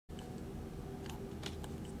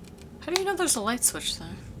How do you know there's a light switch there?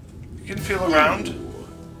 You can feel around.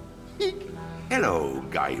 Hello,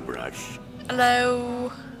 Guybrush.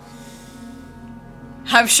 Hello.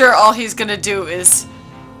 I'm sure all he's gonna do is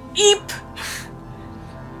eep.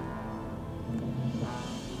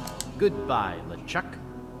 Goodbye, LeChuck.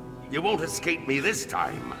 You won't escape me this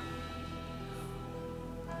time.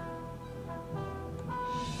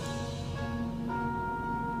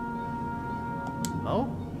 Oh?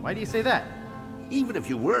 Why do you say that? Even if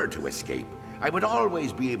you were to escape, I would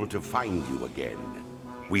always be able to find you again.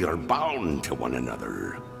 We are bound to one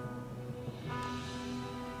another.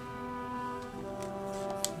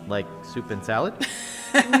 Like soup and salad?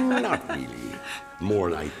 Not really. More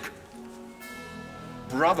like...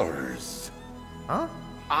 brothers. Huh?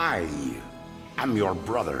 I am your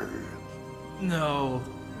brother. No.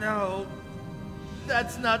 No.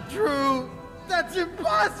 That's not true. That's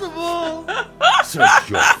impossible. Search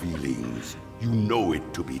your feelings. You know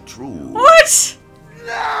it to be true. What?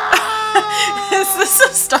 No! Is this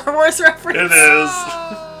a Star Wars reference? It is.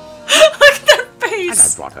 Look at their And I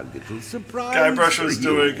face. brought a little surprise. Guybrush for was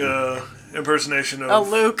you. doing impersonation of Oh,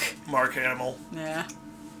 Luke. Mark Hamill. Yeah.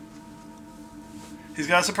 He's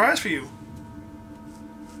got a surprise for you.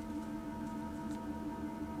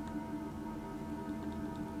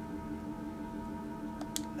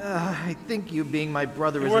 I think you being my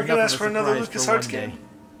brother You is working enough us of for a another surprise for one LucasArts day.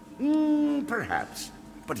 game? Perhaps.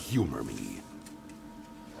 But humor me.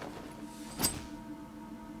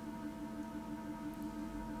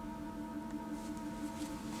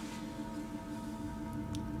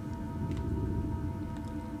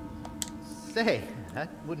 Say, that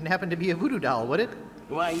wouldn't happen to be a voodoo doll, would it?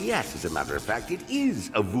 Why, yes, as a matter of fact, it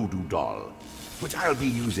is a voodoo doll, which I'll be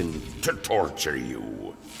using to torture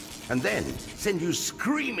you. And then send you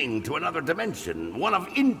screaming to another dimension, one of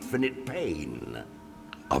infinite pain.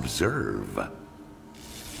 Observe.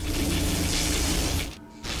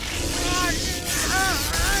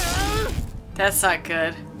 That's not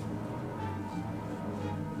good.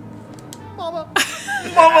 Mama!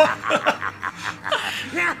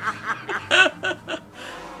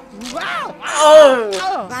 Wow!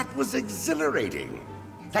 Oh! That was exhilarating.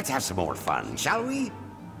 Let's have some more fun, shall we?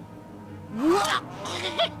 How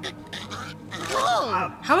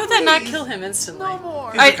would that not kill him instantly? No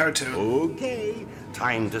more! He's a cartoon. Okay,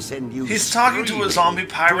 time to send you. He's talking to a screaming zombie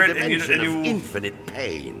pirate to a and you- dimension and of you- infinite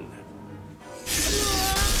pain.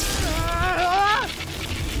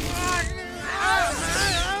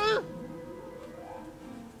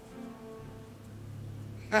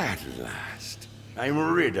 At last, I'm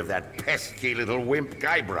rid of that pesky little wimp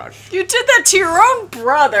Guybrush. You did that to your own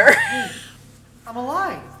brother. I'm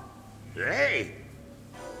alive! Hey,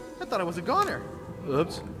 I thought I was a goner.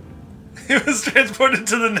 Oops. He was transported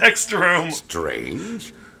to the next room.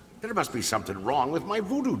 strange. There must be something wrong with my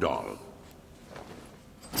voodoo doll.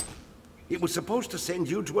 It was supposed to send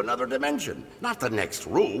you to another dimension, not the next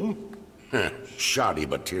room. Shoddy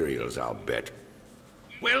materials, I'll bet.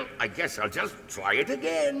 Well, I guess I'll just try it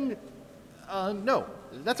again. No.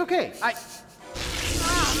 That's okay.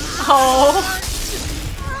 Oh.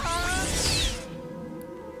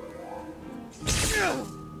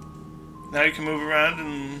 Now you can move around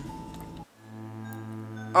and...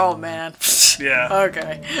 Oh man. Yeah.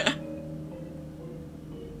 Okay.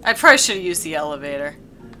 I probably should have used the elevator.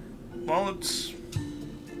 Well, let's...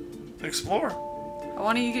 explore. I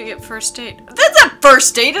want you to get first aid. That's not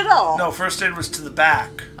first aid at all. No, first aid was to the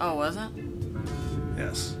back. Oh, was it?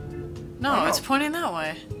 Yes. No, Oh, no. it's pointing that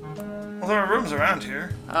way. Well, there are rooms around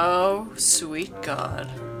here. Oh, sweet God.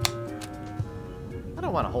 I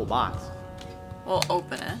don't want a whole box. We'll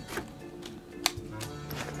open it.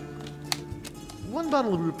 One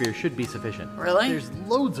bottle of root beer should be sufficient. Really? There's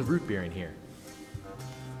loads of root beer in here.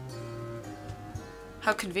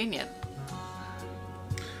 How convenient.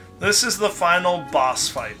 This is the final boss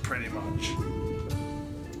fight, pretty much.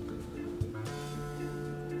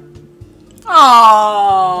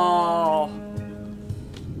 Oh.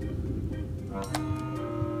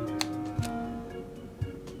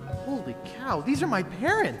 Holy cow, these are my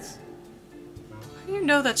parents! How do you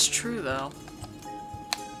know that's true, though?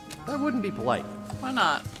 That wouldn't be polite. Why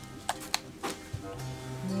not?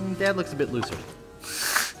 Dad looks a bit looser.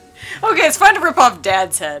 Okay, it's fine to rip off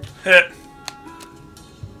Dad's head. Hit.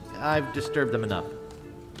 I've disturbed them enough.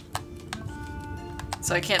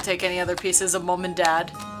 So I can't take any other pieces of Mom and Dad.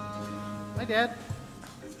 Hi, Dad.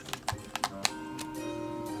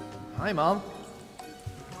 Hi, Mom.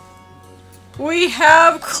 We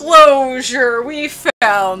have closure. We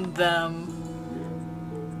found them.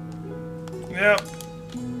 Yep.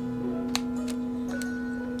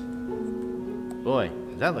 Boy,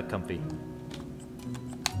 does that look comfy.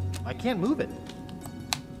 I can't move it.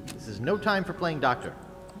 This is no time for playing doctor.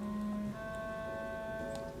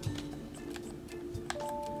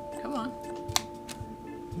 Come on.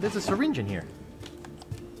 There's a syringe in here.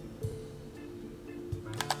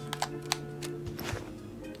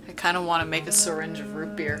 I kind of want to make a syringe of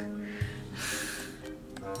root beer.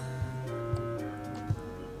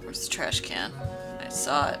 Where's the trash can? I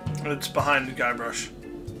saw it. It's behind the Guybrush.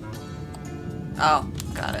 Oh,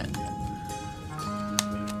 got it.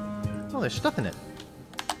 Oh, there's stuff in it.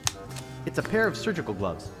 It's a pair of surgical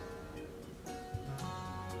gloves.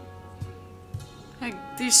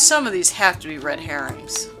 Some of these have to be red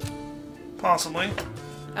herrings. Possibly.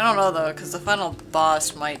 I don't know though, because the final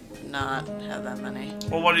boss might not have that many.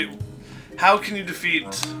 Well, what do you... How can you defeat...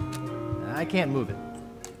 I can't move it.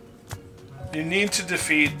 You need to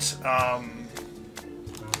defeat,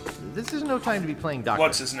 This is no time to be playing doctor.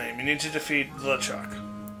 what's his name? You need to defeat LeChuck.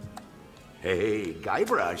 Hey,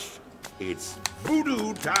 Guybrush, it's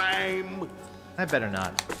voodoo time. I better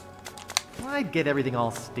not. I'd get everything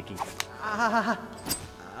all sticky.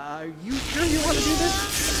 Are you sure you want to do this?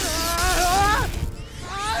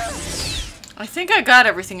 I think I got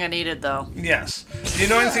everything I needed though. Yes. The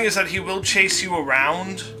annoying thing is that he will chase you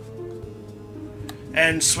around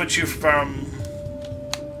and switch you from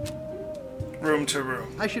room to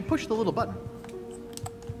room. I should push the little button.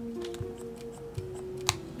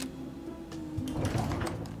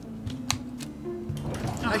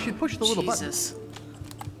 I should push the little button. Jesus.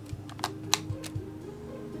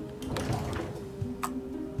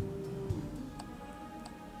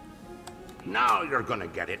 Now you're gonna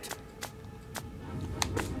get it.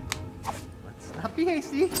 Let's not be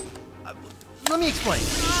hasty. Let me explain.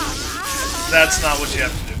 That's not what you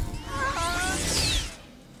have to do.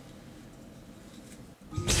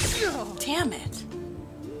 Damn it.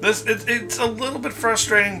 It's a little bit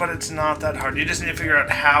frustrating, but it's not that hard. You just need to figure out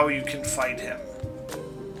how you can fight him.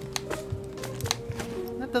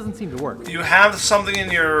 That doesn't seem to work. You have something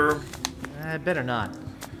in your... I better not.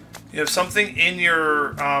 You have something in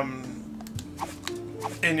your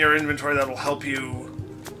inventory that'll help you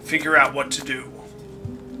figure out what to do.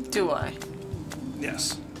 Do I?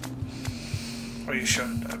 Yes. Or you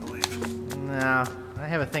should, I believe. No, I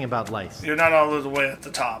have a thing about lice. You're not all the way at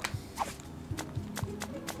the top.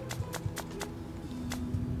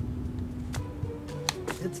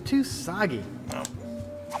 It's too soggy. No.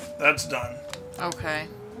 That's done. Okay.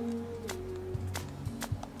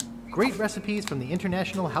 Great recipes from the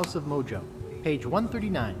International House of Mojo. Page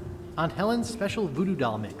 139. Aunt Helen's special voodoo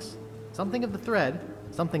doll mix. Something of the thread,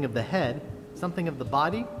 something of the head, something of the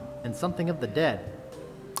body, and something of the dead.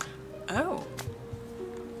 Oh.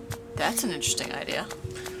 That's an interesting idea.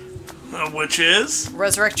 Which is?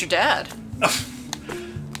 Resurrect your dad.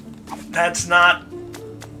 That's not...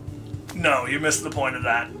 No, you missed the point of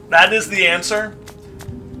that. That is the answer,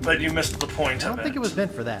 but you missed the point I of don't think it was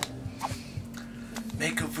meant for that.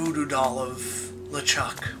 Make a voodoo doll of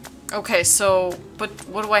LeChuck. Okay, so, but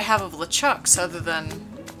what do I have of LeChuck's other than...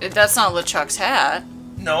 That's not LeChuck's hat.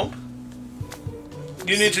 Nope.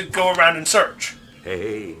 You need to go around and search.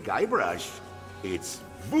 Hey, Guybrush, it's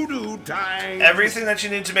voodoo time. Everything that you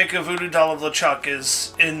need to make a voodoo doll of LeChuck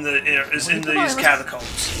is in these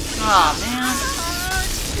catacombs. Aw,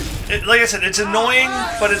 man. Like I said, it's annoying,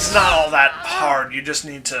 but it's not all that hard. You just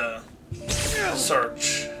need to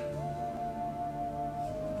search.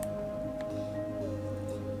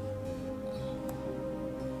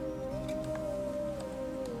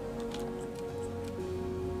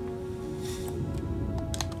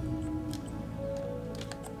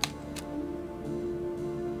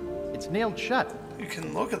 It's nailed shut. You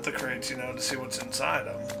can look at the crates, to see what's inside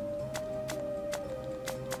them.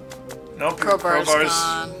 Nope, Crowbar's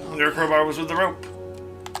gone. Your crowbar was with the rope.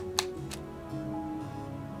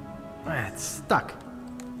 Ah, it's stuck.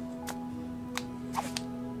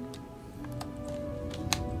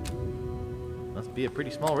 Must be a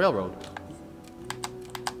pretty small railroad.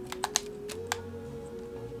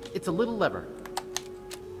 It's a little lever.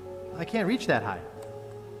 I can't reach that high.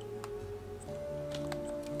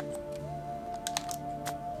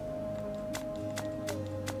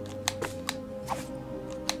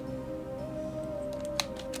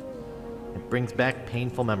 It brings back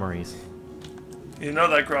painful memories. You know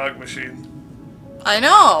that grog machine. I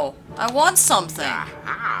know. I want something.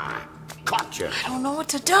 Ah, gotcha. I don't know what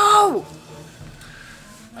to do.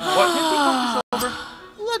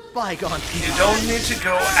 Let bygones be. You don't need to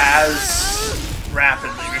go as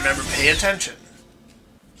rapidly. Remember, pay attention.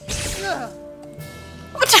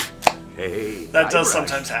 What the? Hey, That does Guybrush,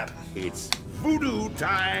 sometimes happen. It's voodoo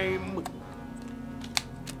time.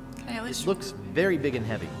 Can I at least... Looks very big and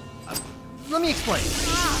heavy. Let me explain.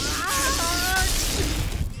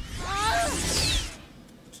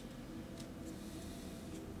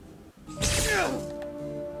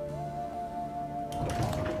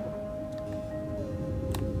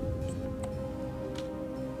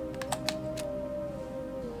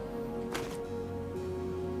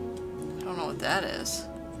 I don't know what that is.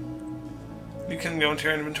 You can go into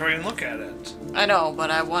your inventory and look at it. I know, but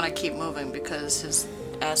I want to keep moving because his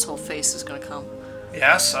asshole face is gonna come.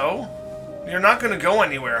 Yeah, so? You're not gonna go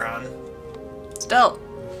anywhere, hon. Still.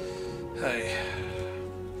 Hey.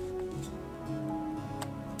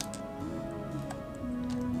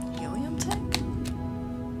 Helium tank?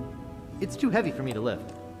 It's too heavy for me to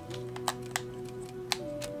lift.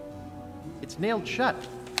 It's nailed shut.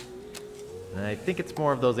 I think it's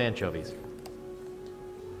more of those anchovies.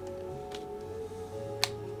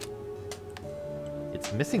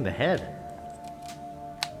 It's missing the head.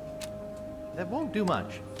 That won't do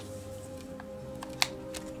much.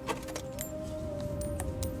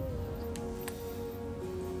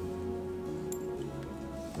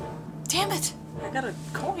 Damn it! I got a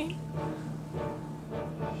coin.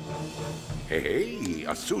 Hey,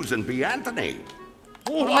 a Susan B. Anthony.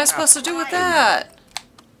 What am I supposed to do with that?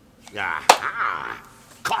 Aha!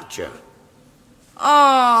 Gotcha.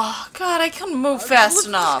 Oh, God, I couldn't move fast Let's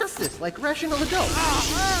enough. discuss this like rational adults.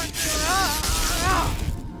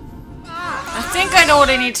 I think I know what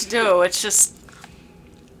I need to do. It's just...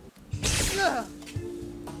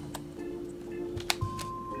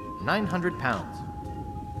 900 pounds.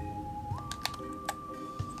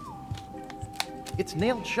 It's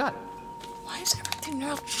nailed shut. Why is everything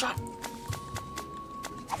nailed shut?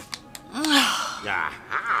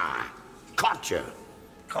 Aha! Gotcha.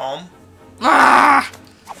 Calm.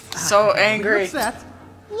 So angry. What's that?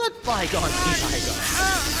 Let bygones be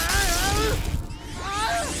bygones.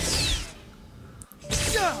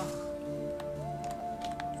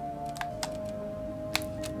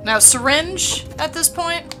 Now, syringe at this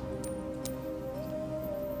point?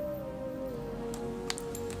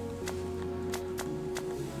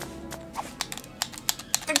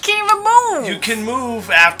 I can't even move! You can move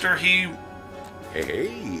after he...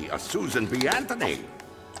 Hey, a Susan B. Anthony.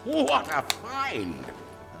 What a find.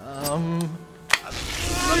 Let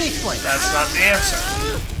me explain. That's not the answer.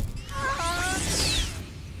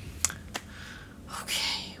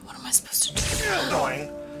 Okay, what am I supposed to do?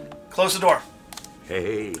 Annoying. Close the door.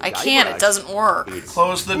 Hey, I can't, it doesn't work. It's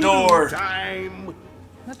Close the door. time.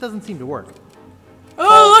 That doesn't seem to work.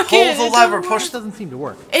 Oh, look Pull it! the It lever. doesn't Push It doesn't seem to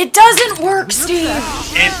work. It doesn't work, Steve!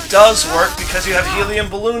 It does work because you have helium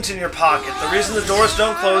balloons in your pocket. The reason the doors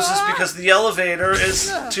don't close is because the elevator is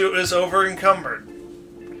over encumbered.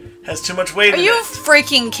 Has too much weight Are in you it.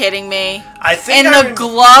 freaking kidding me? I think And the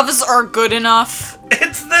gloves are good enough?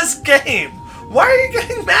 It's this game. Why are you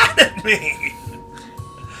getting mad at me?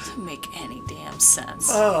 Doesn't make any damn sense.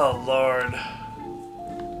 Oh Lord.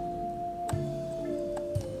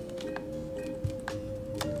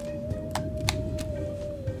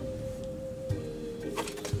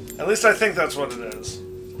 At least I think that's what it is.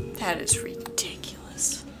 That is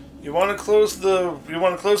ridiculous. You want to close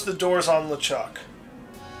the doors on LeChuck.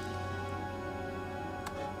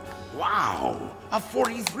 Wow, a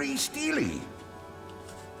 43 Steely.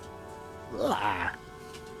 Ah.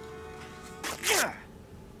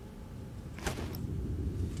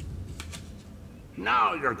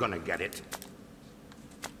 Now you're gonna get it.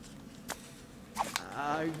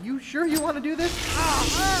 Are you sure you want to do this?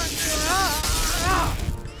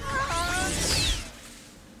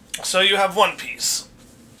 So you have one piece.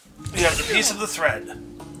 You have the piece of the thread.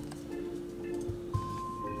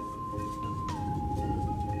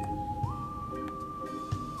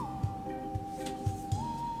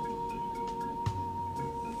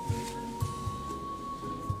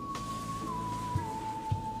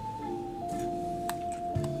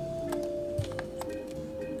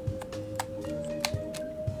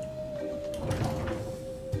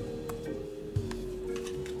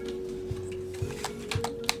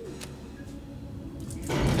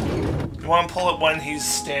 You want to pull it when he's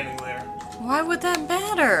standing there. Why would that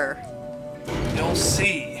matter? You'll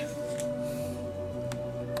see.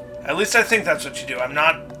 At least I think that's what you do. I'm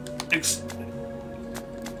not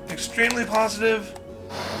extremely positive.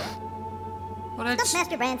 What I Stump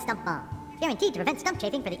Master brand Stump Bomb. Guaranteed to prevent stump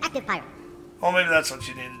chafing for the active pirate. Well, maybe that's what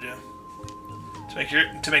you need to do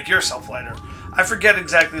to make yourself lighter. I forget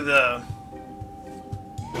exactly the.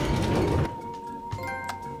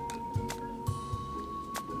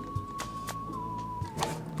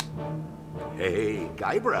 Hey,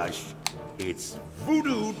 Guybrush, it's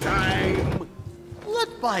voodoo time.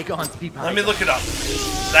 Let bygones be bygones. Let me look it up.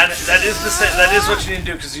 That is what you need to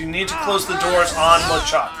do, because you need to close the doors on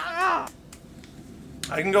LeChuck.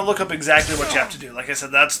 I can go look up exactly what you have to do. Like I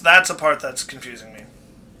said, that's a part that's confusing me.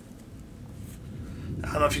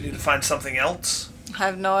 I don't know if you need to find something else. I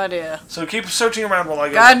have no idea. So keep searching around while I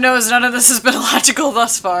go. God knows none of this has been logical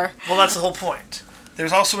thus far. Well, that's the whole point.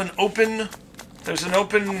 There's also an open... There's an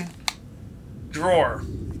open drawer.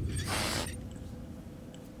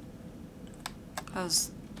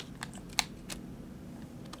 It's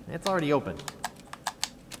already open.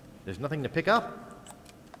 There's nothing to pick up.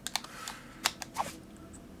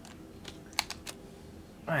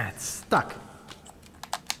 It's stuck.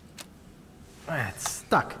 It's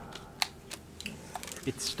stuck.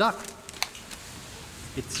 It's stuck.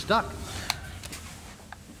 It's stuck.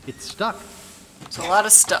 It's stuck. There's a lot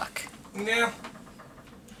of stuck. Yeah.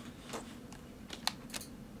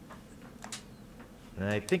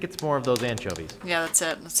 I think it's more of those anchovies. Yeah, that's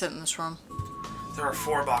it. That's it in this room. There are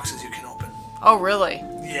 4 boxes you can open. Oh, really?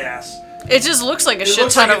 Yes. It just looks like a It shit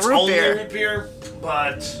looks ton like of it's root only beer. root beer,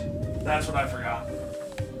 but that's what I forgot.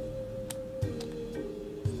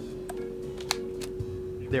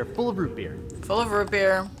 They're full of root beer. Full of root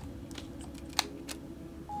beer.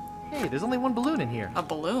 Hey, there's only one balloon in here. A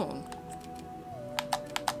balloon.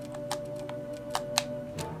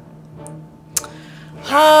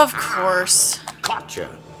 Of course. Gotcha.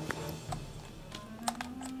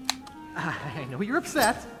 I know you're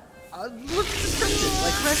upset. Look distracted,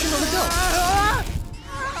 like crashing on the dough.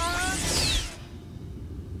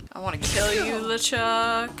 I want to kill you,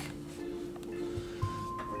 LeChuck.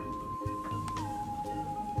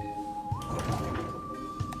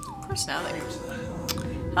 Of course, now that you're...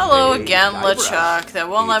 Hello again, LeChuck. That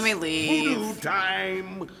won't let me leave. Voodoo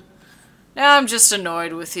time. Now I'm just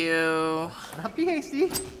annoyed with you. Not be hasty.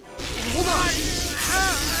 Hold on.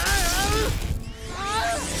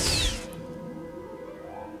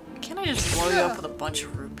 Can't I just blow you up with a bunch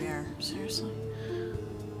of root beer? Seriously?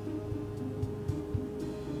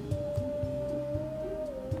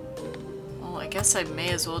 Well, I guess I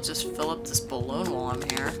may as well just fill up this balloon while I'm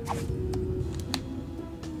here.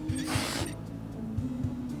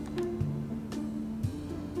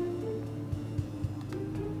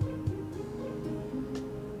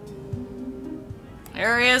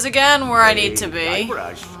 There he is again, where I need to be.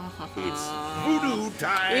 Guybrush, it's voodoo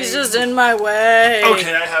time. He's just in my way.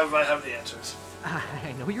 Okay, I have the answers.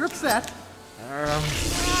 I know you're upset.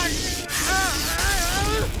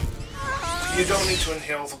 You don't need to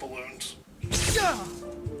inhale the balloons. Do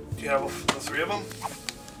you have the 3 of them?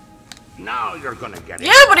 Now you're gonna get it.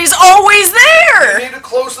 Yeah, but he's always You there! need to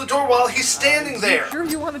close the door while he's standing there. Sure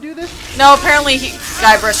you want to do this? No, apparently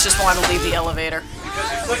Guybrush just wanted to leave the elevator.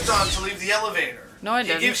 Because you clicked on to leave the elevator. No, I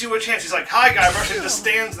didn't. He gives you a chance. He's like, "Hi, Guybrush," and just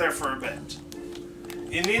stands there for a bit.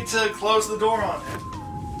 You need to close the door on him.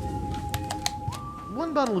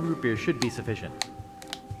 One bottle of root beer should be sufficient.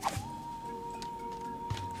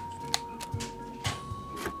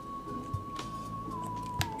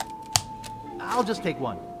 I'll just take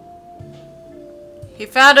one. He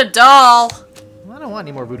found a doll. I don't want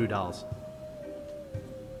any more voodoo dolls.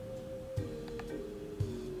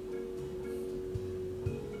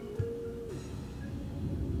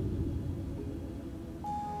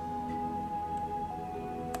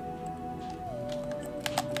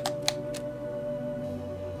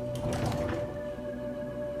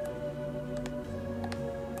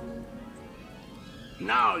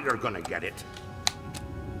 Now you're gonna get it.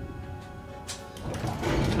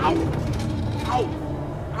 Ow! Ow!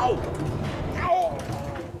 Ow! Ow!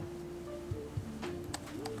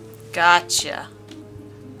 Gotcha.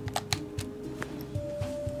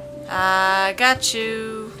 I got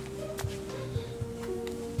you.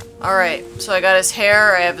 Alright, so I got his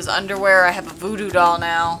hair, I have his underwear, I have a voodoo doll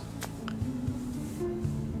now.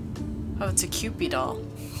 Oh, it's a Cupid doll.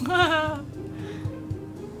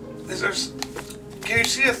 Can you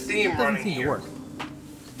see a theme Doesn't running seem to here work.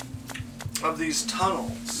 of these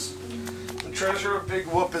tunnels? The treasure of Big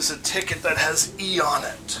Whoop is a ticket that has E on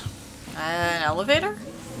it. An elevator?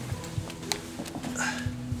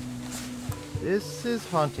 This is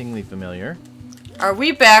hauntingly familiar. Are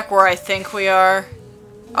we back where I think we are?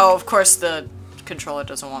 Oh, of course the controller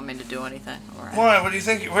doesn't want me to do anything. Alright. Why? What do you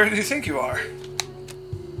think? Where do you think you are?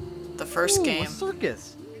 The first Ooh, game. a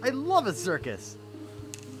circus. I love a circus.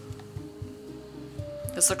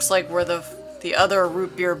 This looks like where the other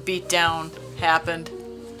root beer beatdown happened.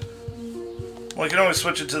 Well, you can always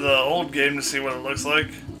switch it to the old game to see what it looks like.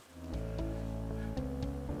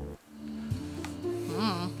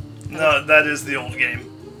 No, that is the old game.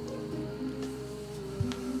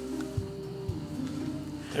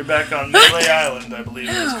 You're back on Melee Island, I believe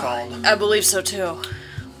it is called. I believe so too.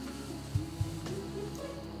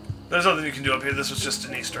 There's nothing you can do up here. This was just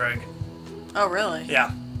an Easter egg. Oh, really? Yeah.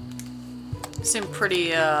 Seemed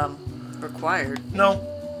pretty, required. No.